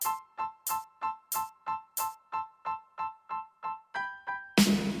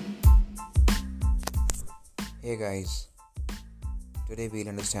Hey guys, today we'll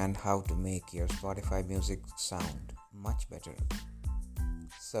understand how to make your Spotify music sound much better.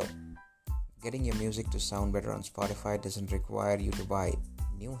 So, getting your music to sound better on Spotify doesn't require you to buy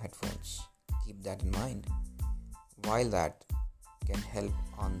new headphones. Keep that in mind. While that can help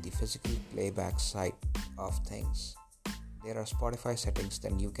on the physical playback side of things, there are Spotify settings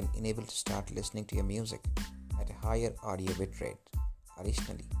that you can enable to start listening to your music at a higher audio bitrate.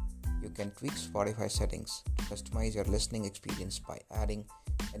 Additionally, you can tweak Spotify settings to customize your listening experience by adding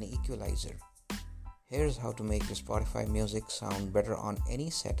an equalizer. Here's how to make your Spotify music sound better on any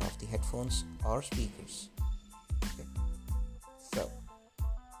set of the headphones or speakers. Okay. So,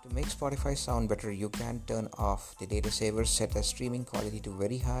 to make Spotify sound better, you can turn off the data saver, set a streaming quality to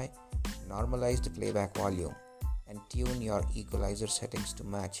very high, normalize the playback volume, and tune your equalizer settings to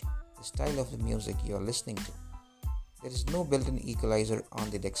match the style of the music you are listening to. There is no built-in equalizer on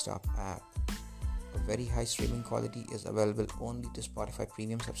the desktop app. A very high streaming quality is available only to Spotify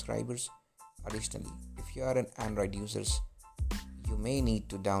Premium subscribers. Additionally, if you are an Android user, you may need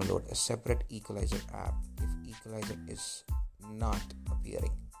to download a separate equalizer app if equalizer is not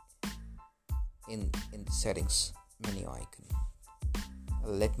appearing in the settings menu icon.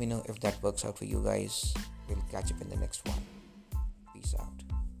 Let me know if that works out for you guys. We'll catch up in the next one. Peace out.